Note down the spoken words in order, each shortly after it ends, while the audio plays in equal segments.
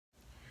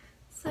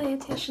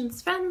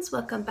Salutations friends,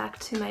 welcome back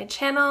to my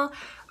channel.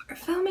 We're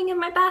filming in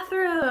my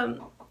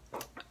bathroom.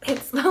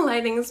 The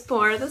lighting's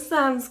poor, the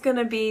sound's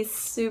gonna be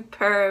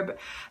superb.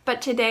 But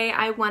today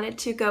I wanted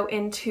to go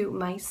into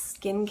my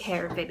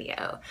skincare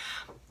video.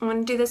 I'm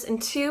going to do this in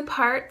 2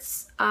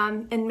 parts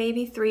and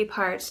maybe 3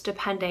 parts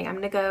depending. I'm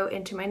going to go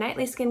into my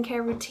nightly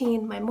skincare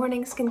routine, my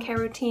morning skincare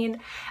routine,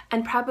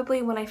 and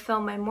probably when I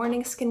film my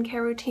morning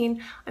skincare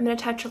routine, I'm going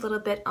to touch a little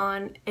bit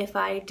on if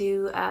I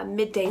do a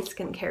midday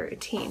skincare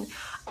routine.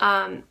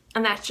 And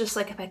that's just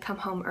like if I come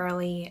home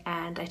early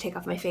and I take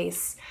off my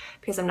face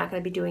because I'm not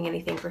going to be doing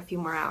anything for a few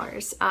more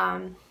hours.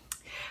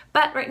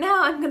 But right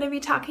now I'm going to be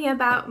talking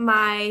about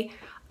my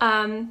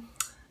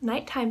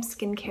nighttime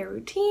skincare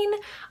routine.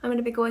 I'm going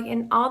to be going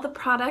in all the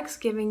products,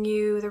 giving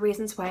you the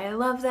reasons why I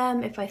love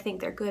them, if I think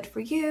they're good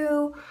for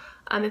you,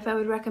 if I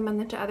would recommend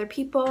them to other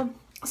people.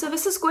 So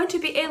this is going to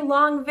be a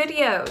long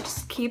video,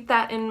 just keep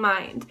that in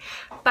mind.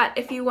 But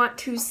if you want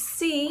to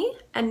see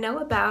and know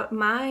about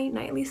my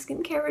nightly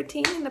skincare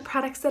routine and the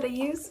products that I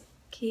use,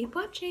 keep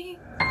watching.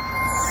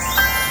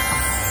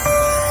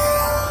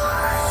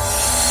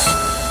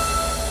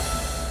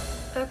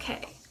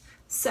 Okay,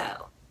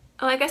 so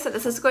like I said,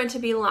 this is going to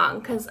be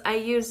long because I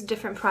use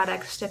different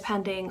products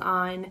depending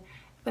on if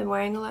I'm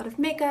wearing a lot of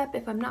makeup,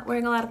 if I'm not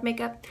wearing a lot of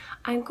makeup.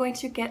 I'm going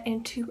to get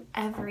into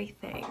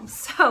everything.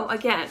 So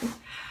again,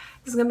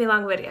 this is going to be a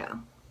long video.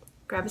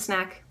 Grab a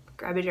snack,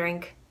 grab a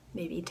drink,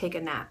 maybe take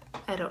a nap.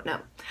 I don't know.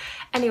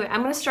 Anyway,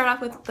 I'm going to start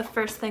off with the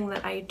first thing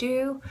that I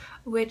do,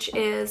 which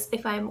is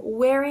if I'm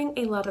wearing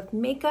a lot of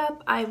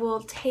makeup, I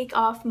will take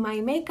off my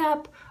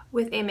makeup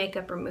with a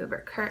makeup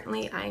remover.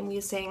 Currently, I'm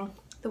using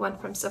the one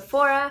from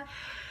Sephora.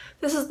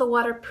 This is the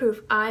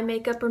waterproof eye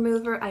makeup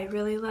remover. I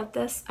really love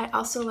this. I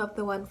also love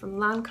the one from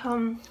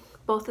Lancome.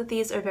 Both of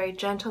these are very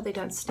gentle. They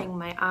don't sting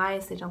my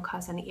eyes. They don't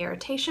cause any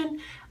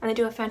irritation. And they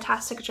do a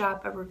fantastic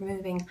job of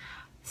removing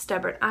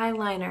stubborn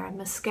eyeliner and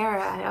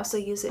mascara. I also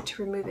use it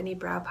to remove any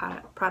brow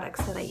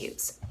products that I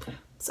use.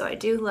 So I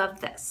do love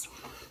this.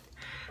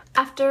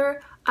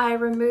 After I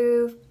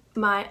remove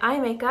my eye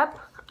makeup,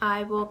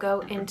 I will go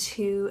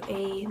into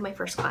my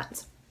first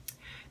cleanse.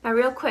 Now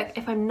real quick,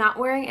 if I'm not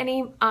wearing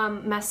any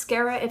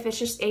mascara, if it's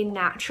just a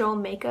natural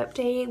makeup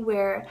day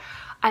where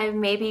I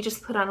maybe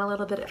just put on a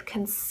little bit of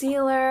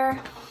concealer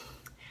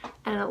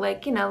and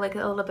like a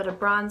little bit of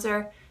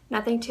bronzer,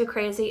 nothing too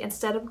crazy.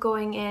 Instead of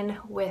going in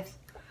with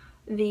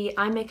the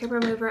eye makeup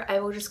remover, I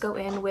will just go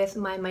in with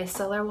my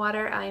micellar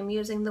water. I'm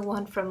using the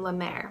one from La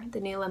Mer,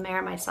 the new La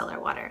Mer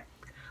micellar water.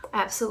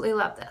 I absolutely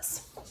love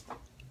this.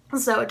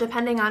 So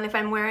depending on if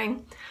I'm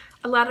wearing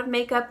a lot of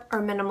makeup or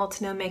minimal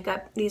to no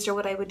makeup, these are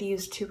what I would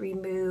use to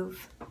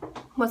remove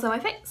what's on my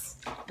face.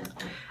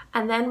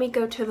 And then we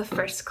go to the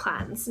first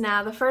cleanse.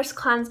 Now the first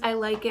cleanse, I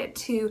like it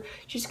to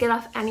just get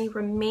off any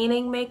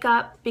remaining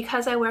makeup.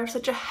 Because I wear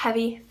such a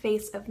heavy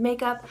face of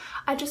makeup,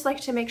 I just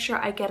like to make sure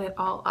I get it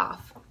all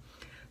off.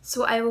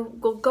 So I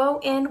will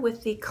go in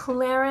with the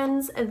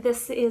Clarins.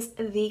 This is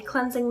the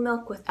cleansing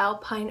milk with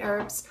Alpine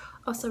herbs.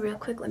 Also real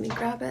quick, let me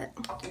grab it.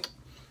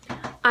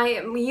 I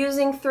am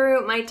using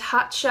through my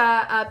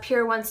Tatcha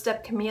Pure One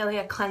Step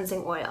Camelia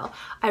cleansing oil.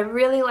 I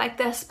really like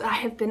this, but I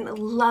have been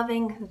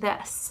loving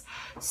this.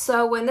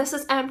 So when this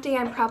is empty,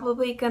 I'm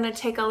probably going to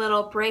take a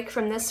little break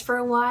from this for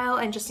a while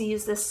and just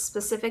use this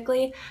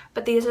specifically.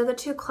 But these are the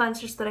 2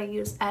 cleansers that I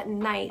use at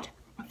night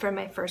for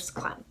my first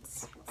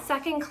cleanse.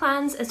 Second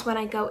cleanse is when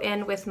I go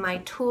in with my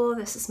tool.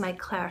 This is my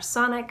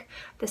Clarisonic.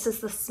 This is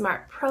the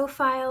Smart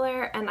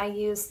Profiler, and I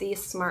use the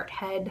Smart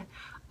Head.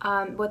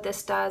 What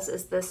this does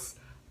is this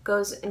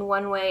goes in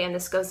one way and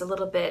this goes a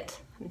little bit,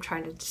 I'm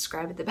trying to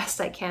describe it the best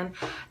I can.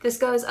 This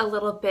goes a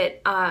little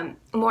bit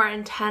more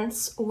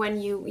intense when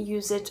you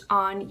use it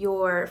on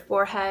your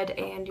forehead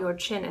and your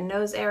chin and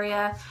nose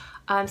area.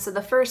 So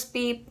the first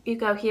beep, you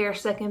go here,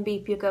 second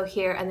beep, you go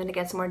here, and then it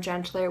gets more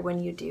gentler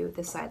when you do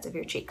the sides of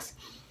your cheeks.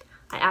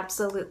 I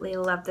absolutely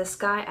love this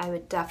guy. I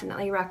would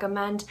definitely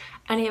recommend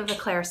any of the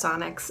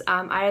Clarisonics.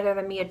 Either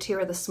the Mia 2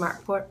 or the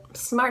Smart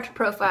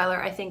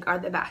Profiler I think are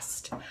the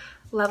best.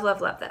 Love,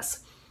 love, love this.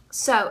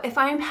 So if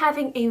I'm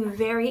having a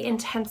very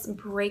intense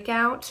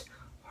breakout,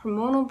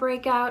 hormonal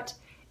breakout,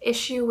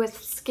 issue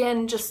with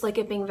skin, just like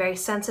it being very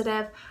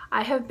sensitive,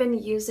 I have been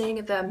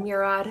using the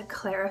Murad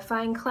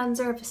clarifying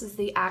cleanser. This is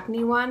the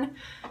acne one.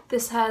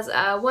 This has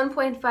a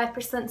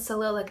 1.5%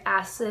 salicylic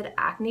acid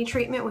acne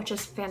treatment, which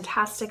is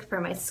fantastic for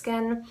my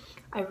skin.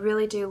 I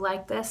really do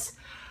like this.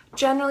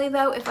 Generally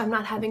though, if I'm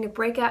not having a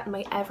breakout,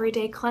 my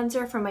everyday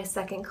cleanser for my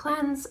second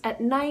cleanse at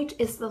night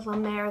is the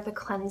Mer The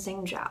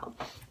Cleansing Gel.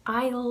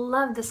 I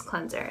love this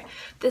cleanser.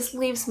 This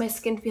leaves my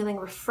skin feeling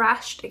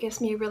refreshed. It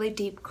gives me a really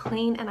deep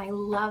clean, and I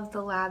love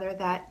the lather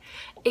that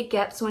it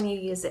gets when you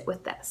use it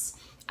with this.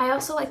 I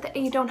also like that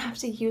you don't have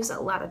to use a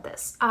lot of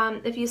this.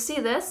 If you see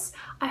this,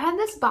 I had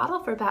this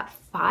bottle for about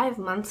 5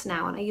 months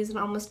now, and I use it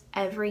almost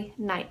every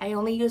night. I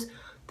only use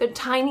the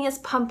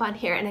tiniest pump on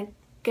here, and it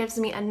gives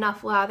me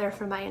enough lather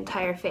for my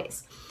entire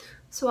face.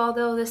 So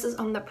although this is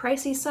on the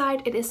pricey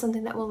side, it is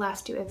something that will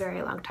last you a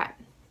very long time.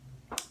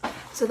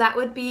 So that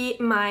would be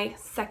my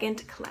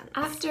second cleanse.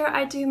 After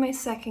I do my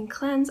second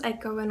cleanse, I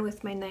go in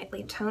with my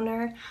nightly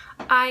toner.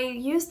 I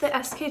use the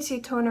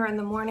SK2 toner in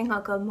the morning.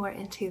 I'll go more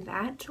into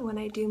that when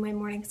I do my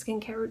morning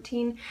skincare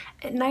routine.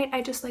 At night,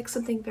 I just like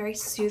something very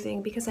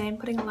soothing because I am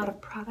putting a lot of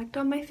product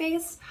on my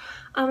face.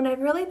 And I've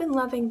really been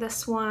loving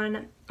this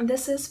one.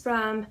 This is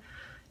from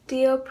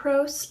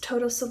Diopros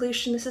Total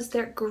Solution. This is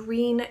their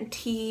green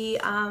tea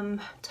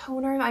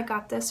toner. I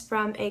got this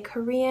from a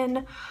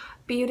Korean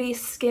beauty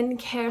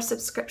skincare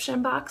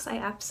subscription box. I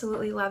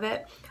absolutely love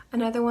it.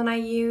 Another one I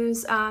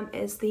use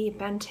is the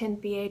Benton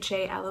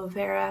BHA Aloe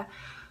Vera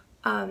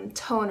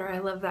toner. I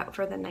love that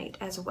for the night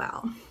as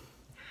well.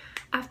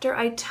 After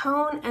I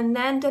tone, and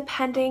then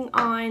depending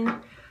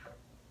on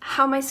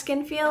how my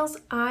skin feels,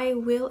 I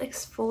will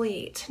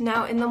exfoliate.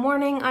 Now in the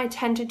morning, I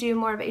tend to do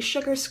more of a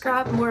sugar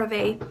scrub, more of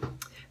a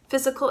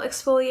physical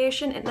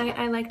exfoliation. At night,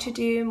 I like to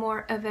do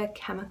more of a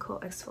chemical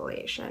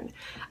exfoliation.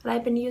 And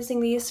I've been using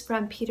these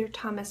from Peter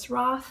Thomas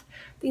Roth.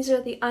 These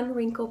are the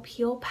UnWrinkle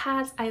Peel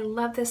Pads. I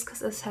love this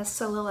because this has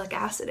salicylic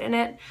acid in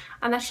it,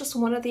 and that's just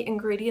one of the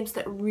ingredients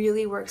that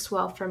really works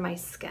well for my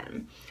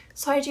skin.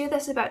 So I do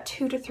this about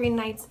 2 to 3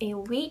 nights a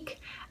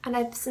week, and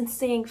I've been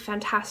seeing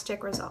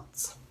fantastic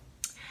results.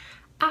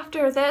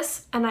 After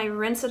this, and I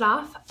rinse it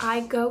off,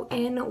 I go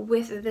in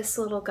with this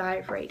little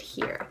guy right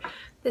here.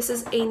 This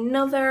is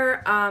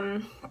another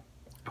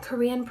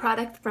Korean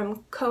product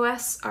from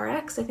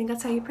Cosrx. I think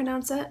that's how you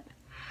pronounce it.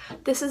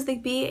 This is the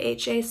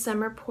BHA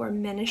Summer Pore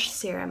Minish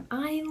Serum.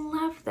 I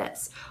love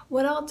this.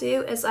 What I'll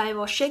do is I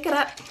will shake it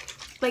up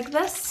like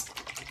this,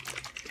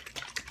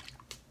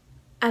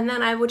 and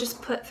then I will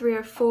just put 3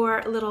 or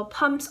 4 little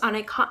pumps on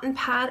a cotton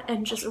pad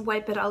and just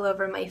wipe it all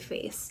over my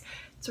face.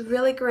 It's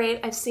really great.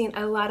 I've seen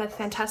a lot of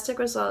fantastic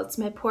results.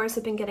 My pores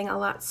have been getting a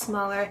lot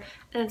smaller,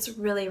 and it's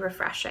really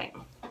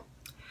refreshing.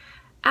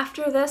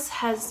 After this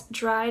has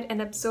dried and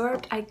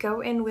absorbed, I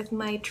go in with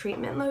my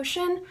treatment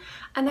lotion,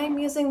 and I'm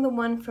using the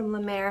one from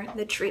Mer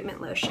the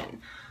Treatment Lotion.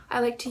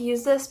 I like to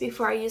use this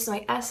before I use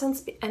my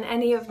essence and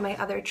any of my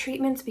other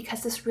treatments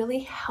because this really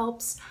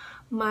helps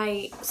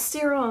my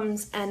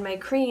serums and my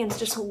creams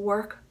just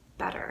work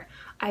better.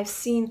 I've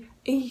seen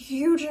a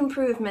huge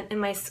improvement in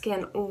my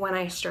skin when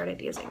I started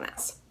using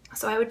this.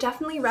 So I would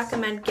definitely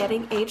recommend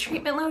getting a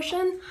treatment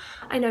lotion.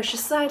 I know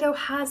Shiseido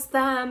has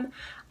them.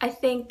 I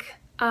think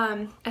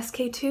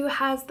SK2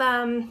 has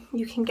them.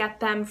 You can get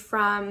them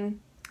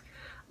from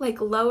like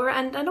lower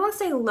end, I don't want to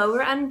say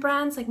lower end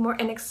brands, like more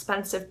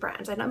inexpensive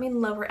brands. I don't mean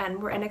lower end,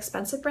 more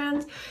inexpensive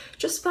brands.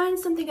 Just find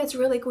something that's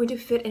really going to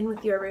fit in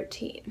with your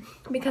routine.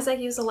 Because I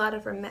use a lot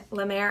of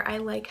La Mer, I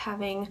like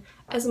having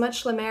as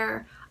much La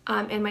Mer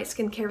in my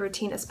skincare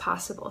routine as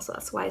possible, so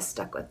that's why I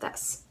stuck with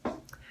this.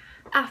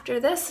 After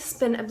this has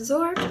been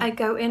absorbed, I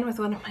go in with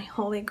one of my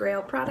holy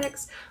grail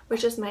products,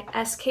 which is my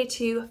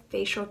SK2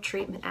 Facial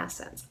Treatment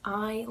Essence.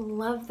 I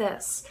love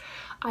this.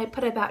 I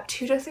put about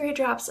 2 to 3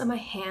 drops on my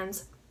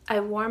hands, I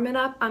warm it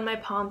up on my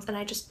palms, and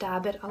I just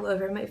dab it all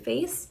over my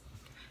face.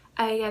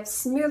 I have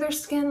smoother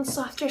skin,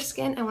 softer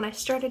skin, and when I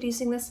started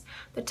using this,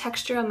 the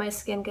texture on my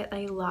skin got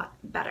a lot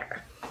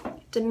better.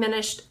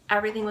 Diminished,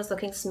 everything was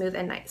looking smooth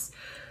and nice.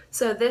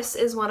 So this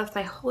is one of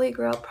my holy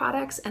grail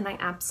products, and I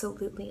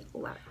absolutely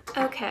love it.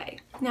 Okay,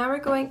 now we're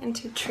going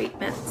into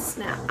treatments.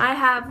 Now, I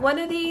have one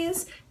of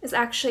these is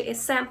actually a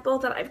sample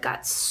that I've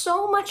got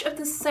so much of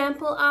the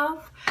sample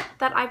of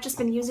that I've just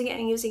been using it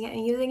and using it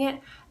and using it,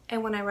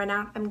 and when I run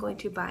out, I'm going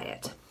to buy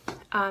it.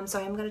 So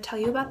I'm going to tell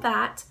you about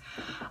that,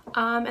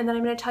 and then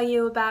I'm going to tell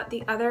you about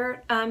the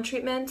other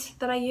treatment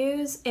that I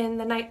use in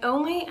the night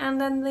only, and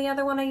then the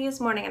other one I use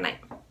morning and night.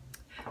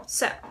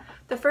 So,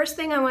 the first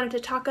thing I wanted to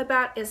talk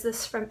about is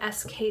this from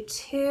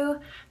SK2.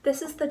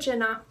 This is the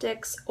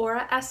Genoptics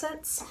Aura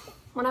Essence.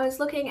 When I was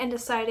looking and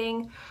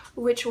deciding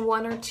which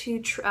 1 or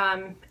 2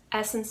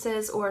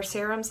 essences or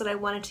serums that I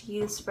wanted to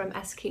use from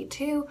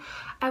SK2,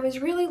 I was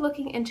really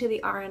looking into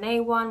the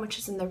RNA one, which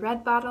is in the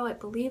red bottle. I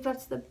believe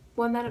that's the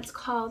one that it's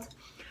called.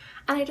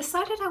 And I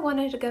decided I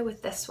wanted to go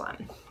with this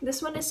one.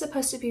 This one is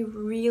supposed to be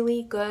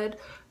really good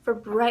for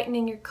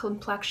brightening your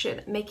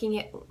complexion, making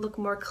it look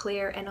more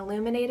clear and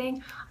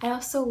illuminating. I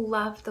also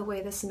love the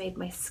way this made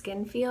my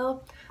skin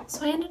feel,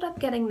 so I ended up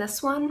getting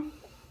this one.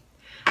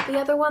 The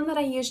other one that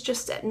I use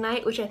just at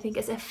night, which I think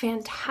is a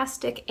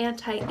fantastic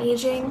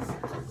anti-aging,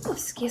 oh,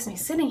 excuse me,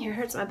 sitting here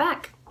hurts my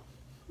back,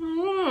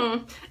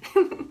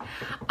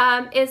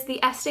 is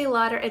the Estee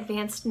Lauder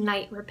Advanced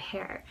Night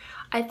Repair.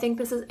 I think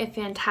this is a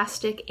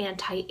fantastic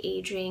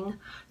anti-aging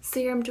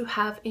serum to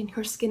have in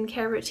your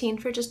skincare routine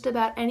for just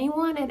about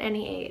anyone at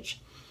any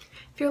age.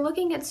 If you're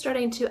looking at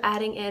starting to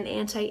adding in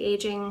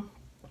anti-aging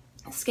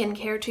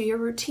skincare to your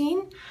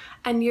routine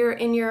and you're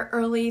in your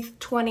early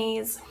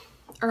 20s,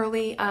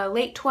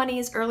 late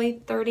 20s,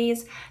 early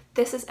 30s,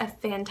 this is a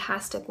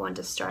fantastic one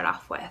to start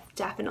off with.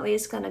 Definitely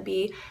is going to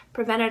be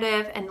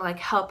preventative and like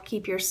help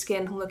keep your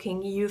skin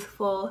looking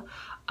youthful,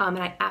 and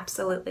I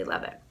absolutely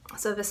love it.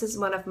 So this is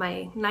one of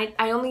my night,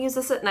 I only use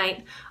this at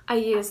night. I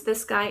use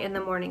this guy in the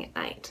morning at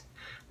night.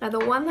 Now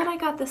the one that I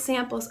got the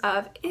samples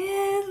of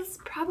is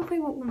probably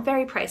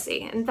very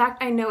pricey. In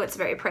fact, I know it's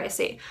very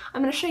pricey.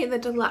 I'm going to show you the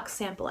deluxe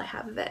sample I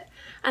have of it.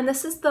 And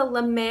this is the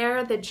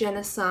Mer the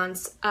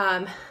Gennaissance,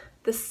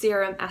 the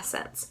Serum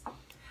Essence.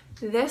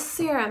 This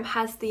serum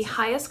has the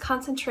highest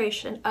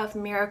concentration of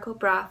miracle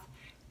broth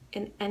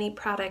in any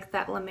product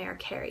that La Mer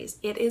carries.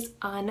 It is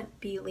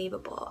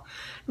unbelievable.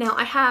 Now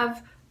I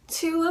have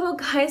two little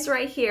guys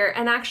right here,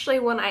 and actually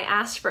when I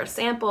asked for a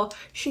sample,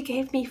 she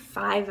gave me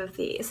 5 of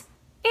these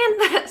and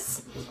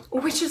this,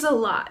 which is a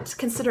lot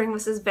considering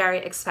this is very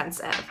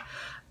expensive.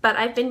 But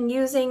I've been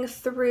using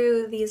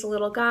through these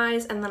little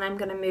guys, and then I'm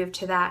gonna move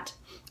to that.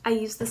 I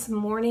use this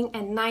morning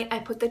and night. I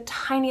put the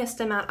tiniest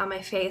amount on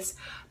my face,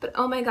 but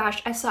oh my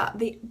gosh, I saw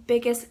the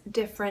biggest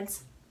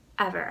difference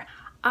ever.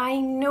 I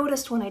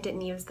noticed when I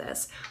didn't use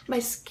this, my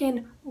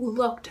skin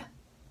looked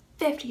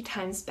 50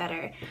 times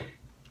better.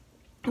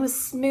 It was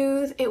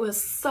smooth, it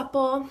was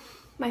supple,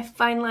 my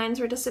fine lines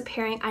were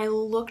disappearing, I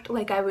looked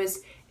like I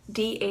was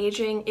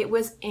de-aging. It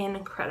was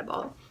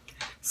incredible.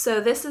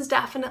 So this is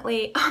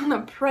definitely on the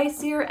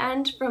pricier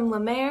end from La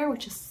Mer,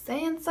 which is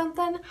saying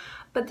something,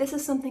 but this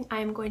is something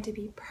I'm going to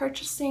be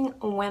purchasing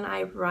when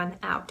I run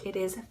out. It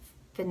is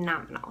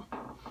phenomenal.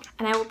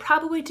 And I will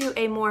probably do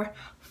a more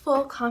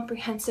full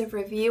comprehensive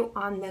review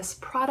on this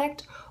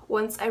product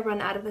once I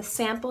run out of the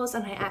samples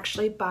and I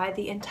actually buy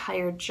the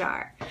entire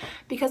jar,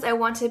 because I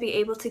want to be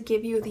able to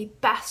give you the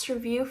best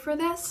review for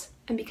this.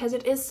 And because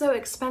it is so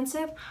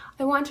expensive,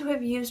 I want to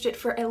have used it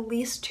for at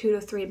least 2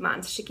 to 3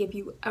 months to give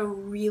you a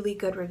really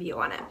good review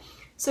on it.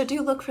 So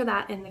do look for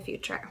that in the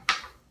future.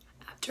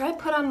 After I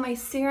put on my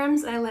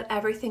serums and I let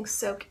everything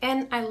soak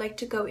in, I like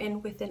to go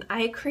in with an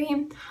eye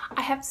cream.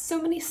 I have so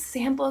many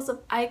samples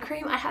of eye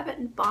cream. I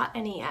haven't bought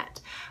any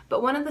yet,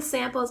 but one of the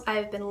samples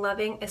I've been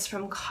loving is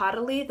from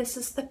Caudelie. This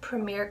is the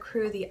Premier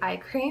Crew, the eye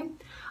cream.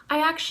 I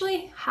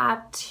actually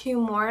have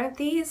 2 more of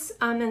these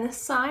in this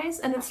size,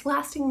 and it's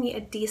lasting me a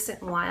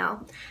decent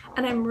while,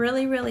 and I'm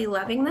really, really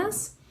loving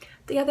this.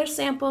 The other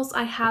samples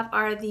I have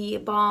are the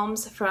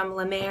balms from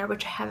La Mer,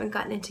 which I haven't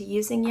gotten into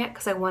using yet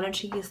because I wanted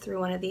to use through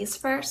one of these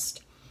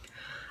first.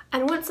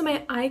 And once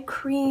my eye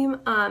cream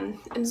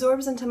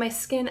absorbs into my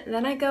skin,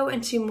 then I go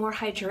into more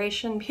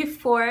hydration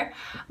before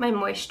my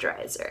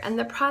moisturizer. And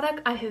the product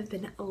I have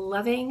been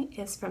loving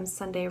is from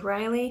Sunday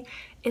Riley.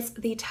 It's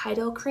the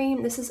Tidal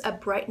cream. This is a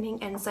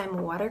brightening enzyme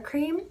water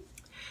cream.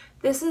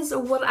 This is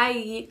what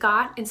I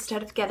got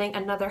instead of getting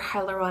another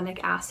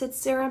hyaluronic acid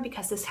serum,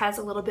 because this has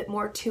a little bit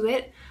more to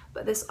it,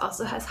 but this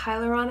also has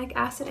hyaluronic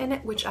acid in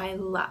it, which I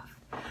love.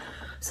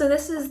 So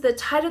this is the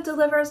Tidal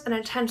delivers an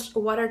intense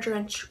water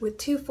drench with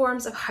 2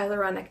 forms of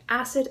hyaluronic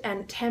acid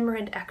and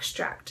tamarind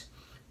extract,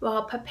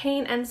 while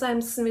papain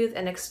enzymes smooth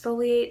and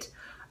exfoliate.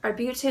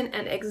 Arbutin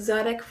and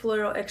exotic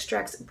floral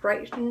extracts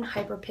brighten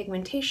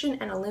hyperpigmentation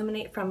and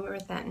illuminate from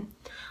within.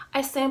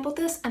 I sampled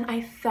this and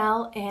I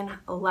fell in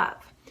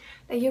love.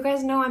 Now you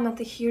guys know I'm not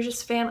the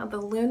hugest fan of the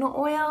Luna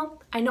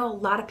oil. I know a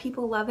lot of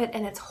people love it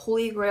and it's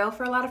holy grail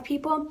for a lot of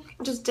people.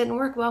 It just didn't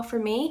work well for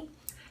me.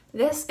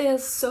 This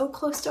is so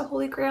close to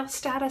holy grail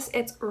status,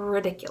 it's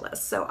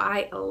ridiculous. So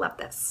I love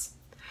this.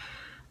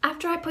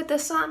 After I put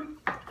this on,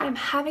 if I'm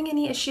having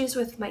any issues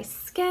with my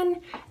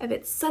skin, if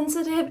it's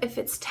sensitive, if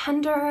it's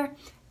tender,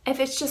 if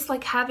it's just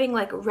like having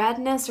like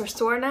redness or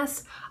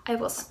soreness, I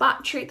will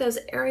spot treat those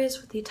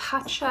areas with the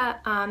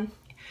Tatcha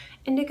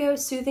Indigo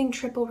Soothing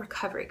Triple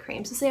Recovery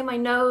Cream. So say my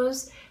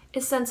nose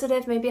is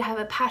sensitive, maybe I have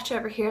a patch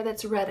over here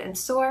that's red and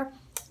sore,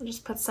 I'll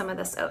just put some of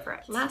this over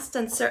it. Last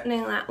and certainly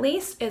not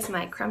least is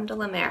my Creme De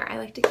La Mer. I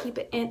like to keep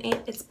it in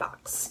its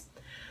box.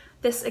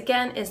 This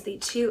again is the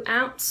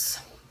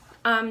 2-ounce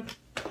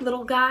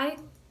little guy.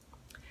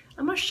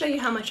 I'm going to show you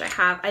how much I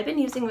have. I've been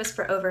using this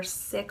for over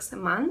 6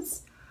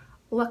 months.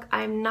 Look,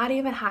 I'm not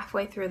even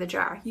halfway through the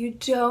jar. You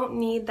don't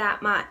need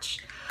that much.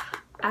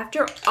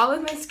 After all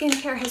of my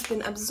skincare has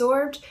been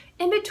absorbed,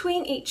 in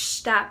between each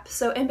step,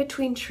 so in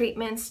between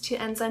treatments to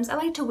enzymes, I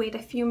like to wait a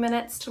few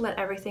minutes to let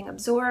everything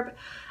absorb.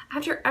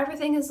 After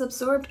everything is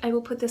absorbed, I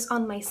will put this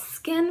on my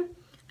skin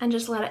and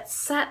just let it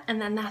set, and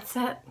then that's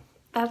it.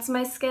 That's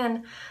my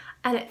skin,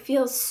 and it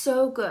feels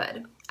so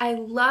good. I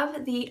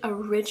love the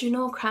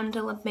original Creme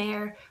De La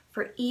Mer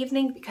for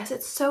evening because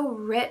it's so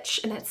rich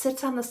and it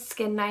sits on the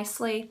skin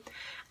nicely.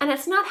 And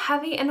it's not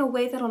heavy in a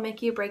way that'll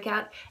make you break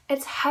out.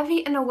 It's heavy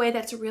in a way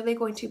that's really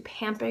going to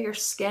pamper your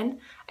skin,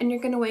 and you're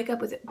gonna wake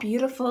up with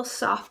beautiful,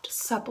 soft,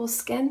 supple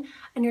skin,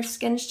 and your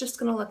skin's just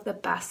gonna look the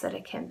best that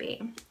it can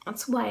be.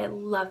 That's why I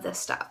love this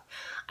stuff.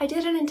 I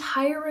did an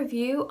entire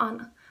review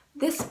on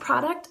this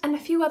product and a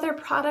few other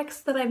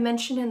products that I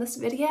mentioned in this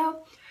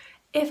video.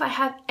 If I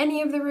have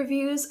any of the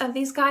reviews of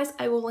these guys,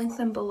 I will link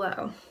them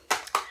below.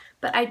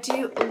 But I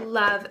do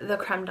love the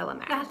Creme De La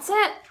Mer. That's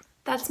it.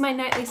 That's my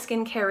nightly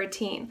skincare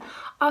routine.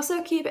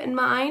 Also keep in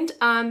mind,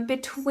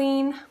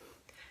 between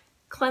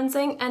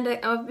cleansing and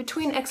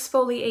between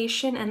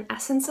exfoliation and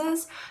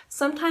essences,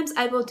 sometimes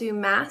I will do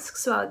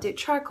masks. So I'll do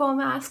charcoal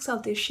masks, I'll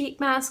do sheet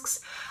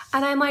masks,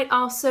 and I might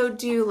also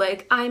do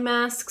like eye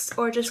masks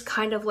or just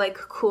kind of like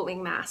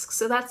cooling masks.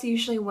 So that's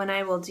usually when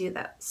I will do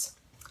those.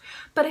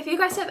 But if you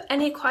guys have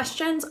any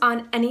questions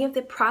on any of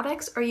the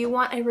products or you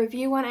want a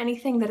review on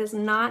anything that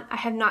I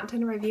have not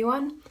done a review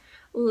on,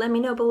 let me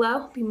know below.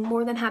 I'll be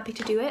more than happy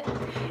to do it.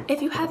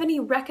 If you have any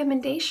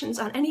recommendations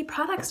on any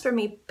products for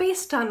me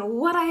based on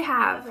what I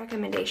have,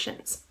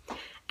 recommendations.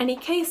 Any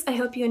case, I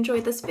hope you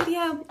enjoyed this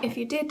video. If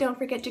you did, don't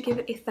forget to give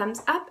it a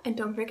thumbs up and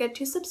don't forget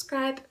to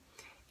subscribe.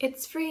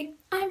 It's free,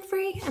 I'm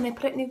free, and I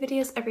put out new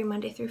videos every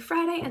Monday through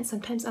Friday and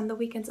sometimes on the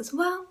weekends as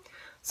well.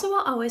 So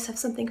I'll always have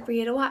something for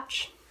you to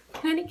watch.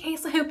 In any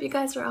case, I hope you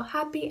guys are all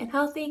happy and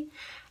healthy.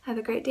 Have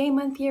a great day,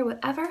 month, year,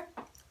 whatever,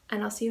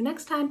 and I'll see you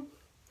next time.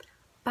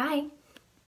 Bye.